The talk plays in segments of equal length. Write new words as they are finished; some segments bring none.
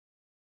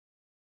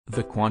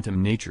The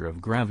quantum nature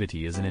of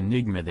gravity is an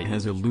enigma that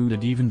has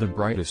eluded even the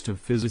brightest of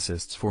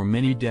physicists for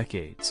many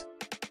decades.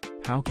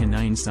 How can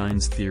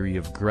Einstein's theory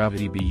of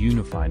gravity be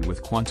unified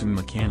with quantum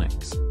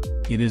mechanics?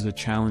 It is a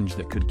challenge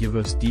that could give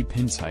us deep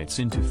insights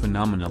into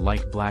phenomena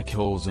like black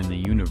holes and the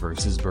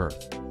universe's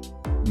birth.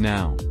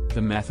 Now,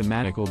 the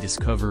mathematical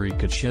discovery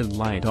could shed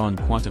light on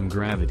quantum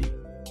gravity.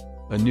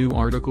 A new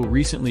article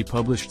recently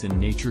published in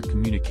Nature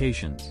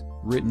Communications,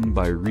 written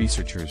by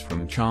researchers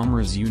from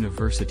Chalmers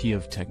University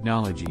of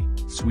Technology,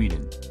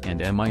 Sweden,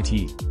 and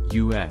MIT,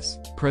 US,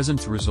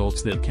 presents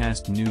results that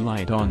cast new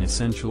light on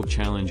essential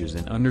challenges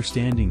in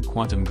understanding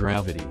quantum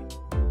gravity.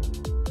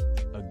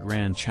 A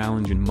grand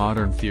challenge in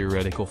modern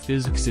theoretical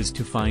physics is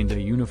to find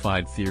a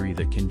unified theory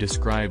that can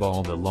describe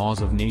all the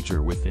laws of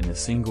nature within a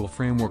single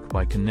framework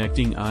by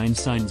connecting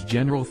Einstein's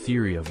general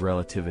theory of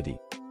relativity.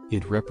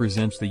 It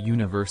represents the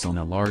universe on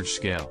a large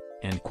scale,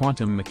 and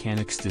quantum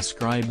mechanics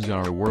describes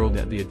our world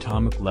at the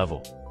atomic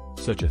level.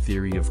 Such a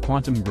theory of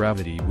quantum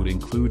gravity would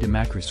include a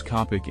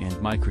macroscopic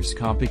and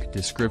microscopic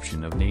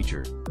description of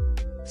nature.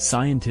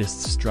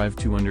 Scientists strive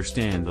to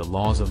understand the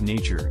laws of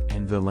nature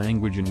and the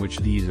language in which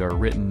these are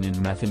written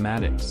in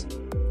mathematics.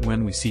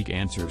 When we seek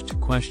answers to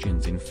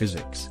questions in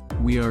physics,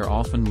 we are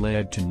often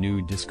led to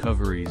new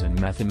discoveries in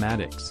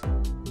mathematics.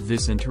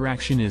 This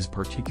interaction is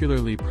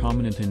particularly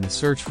prominent in the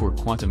search for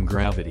quantum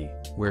gravity,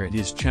 where it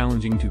is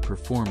challenging to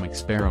perform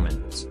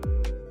experiments.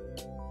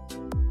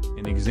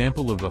 An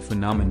example of a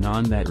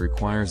phenomenon that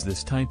requires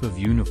this type of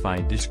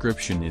unified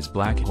description is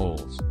black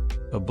holes.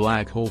 A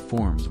black hole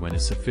forms when a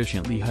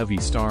sufficiently heavy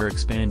star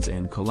expands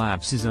and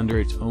collapses under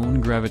its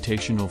own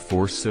gravitational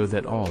force so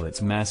that all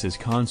its mass is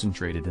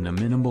concentrated in a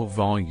minimal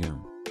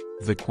volume.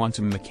 The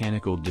quantum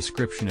mechanical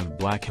description of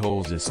black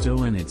holes is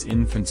still in its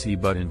infancy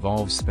but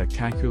involves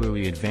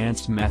spectacularly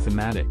advanced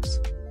mathematics.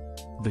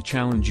 The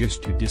challenge is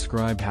to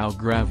describe how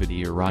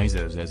gravity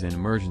arises as an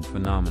emergent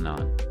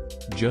phenomenon.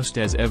 Just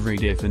as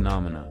everyday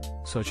phenomena,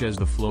 such as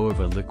the flow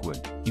of a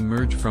liquid,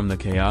 emerge from the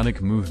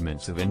chaotic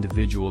movements of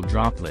individual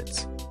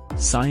droplets,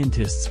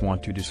 scientists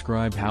want to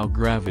describe how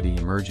gravity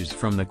emerges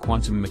from the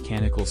quantum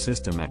mechanical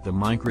system at the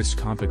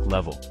microscopic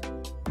level.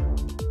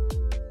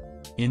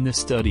 In the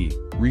study,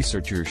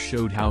 researchers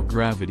showed how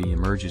gravity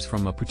emerges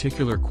from a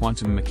particular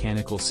quantum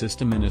mechanical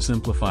system in a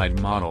simplified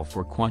model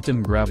for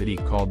quantum gravity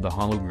called the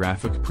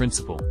holographic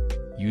principle.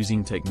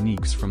 Using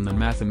techniques from the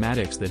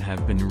mathematics that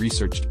have been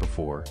researched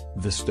before,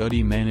 the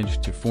study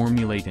managed to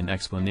formulate an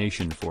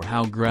explanation for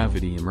how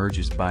gravity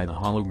emerges by the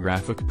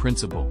holographic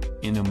principle,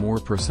 in a more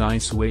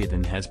precise way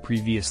than has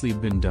previously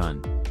been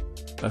done.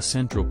 A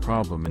central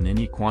problem in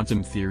any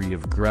quantum theory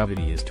of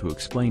gravity is to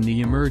explain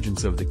the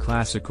emergence of the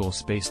classical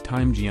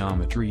space-time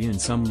geometry in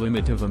some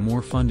limit of a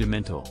more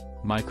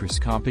fundamental,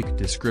 microscopic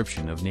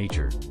description of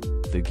nature.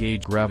 The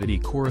gauge gravity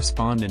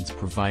correspondence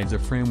provides a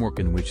framework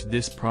in which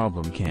this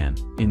problem can,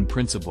 in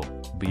principle,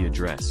 be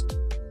addressed.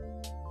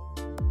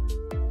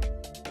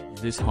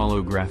 This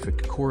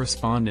holographic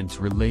correspondence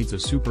relates a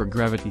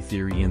supergravity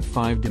theory in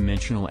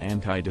five-dimensional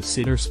anti-de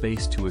Sitter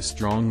space to a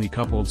strongly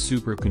coupled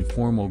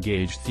superconformal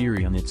gauge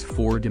theory on its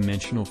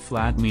four-dimensional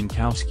flat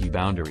Minkowski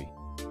boundary.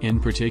 In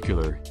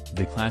particular,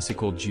 the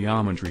classical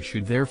geometry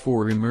should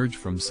therefore emerge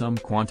from some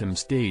quantum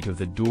state of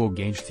the dual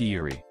gauge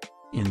theory.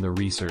 In the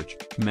research,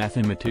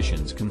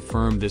 mathematicians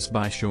confirm this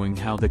by showing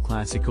how the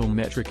classical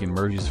metric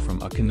emerges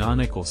from a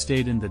canonical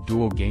state in the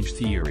dual gauge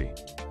theory.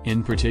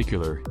 In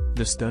particular,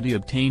 the study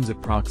obtains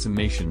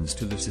approximations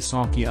to the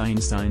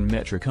Sasaki-Einstein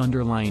metric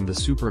underlying the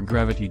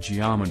supergravity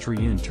geometry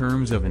in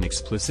terms of an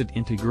explicit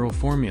integral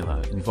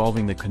formula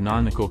involving the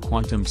canonical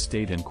quantum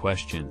state in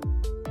question.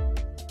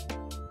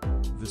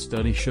 The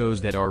study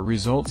shows that our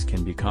results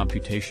can be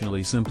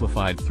computationally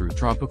simplified through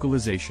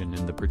tropicalization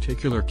in the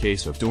particular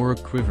case of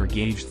toric quiver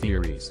gauge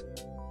theories.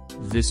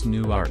 This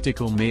new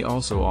article may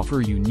also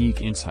offer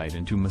unique insight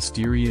into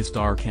mysterious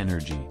dark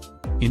energy.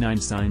 In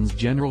Einstein's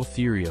general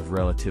theory of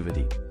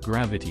relativity,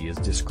 gravity is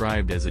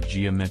described as a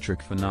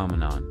geometric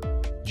phenomenon.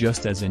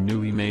 Just as a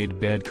newly made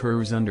bed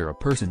curves under a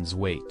person's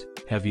weight,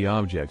 heavy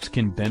objects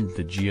can bend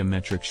the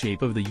geometric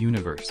shape of the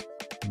universe.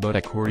 But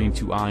according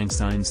to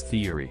Einstein's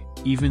theory,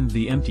 even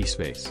the empty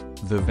space,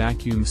 the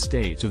vacuum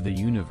state of the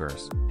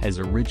universe, has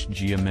a rich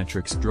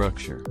geometric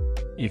structure.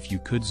 If you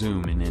could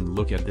zoom in and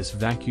look at this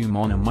vacuum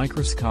on a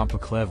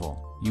microscopic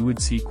level, you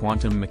would see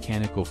quantum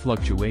mechanical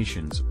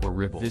fluctuations or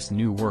ripples. This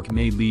new work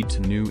may lead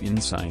to new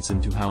insights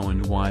into how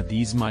and why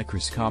these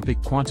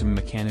microscopic quantum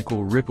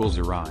mechanical ripples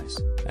arise,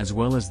 as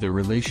well as the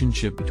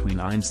relationship between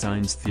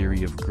Einstein's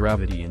theory of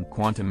gravity and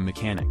quantum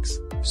mechanics,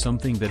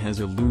 something that has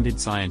eluded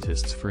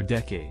scientists for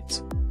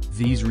decades.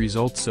 These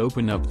results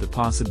open up the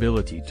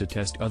possibility to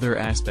test other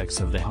aspects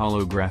of the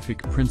holographic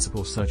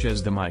principle, such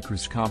as the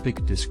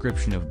microscopic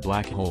description of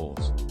black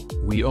holes.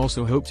 We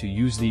also hope to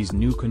use these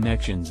new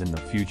connections in the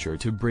future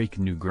to break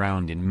new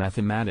ground in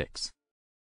mathematics.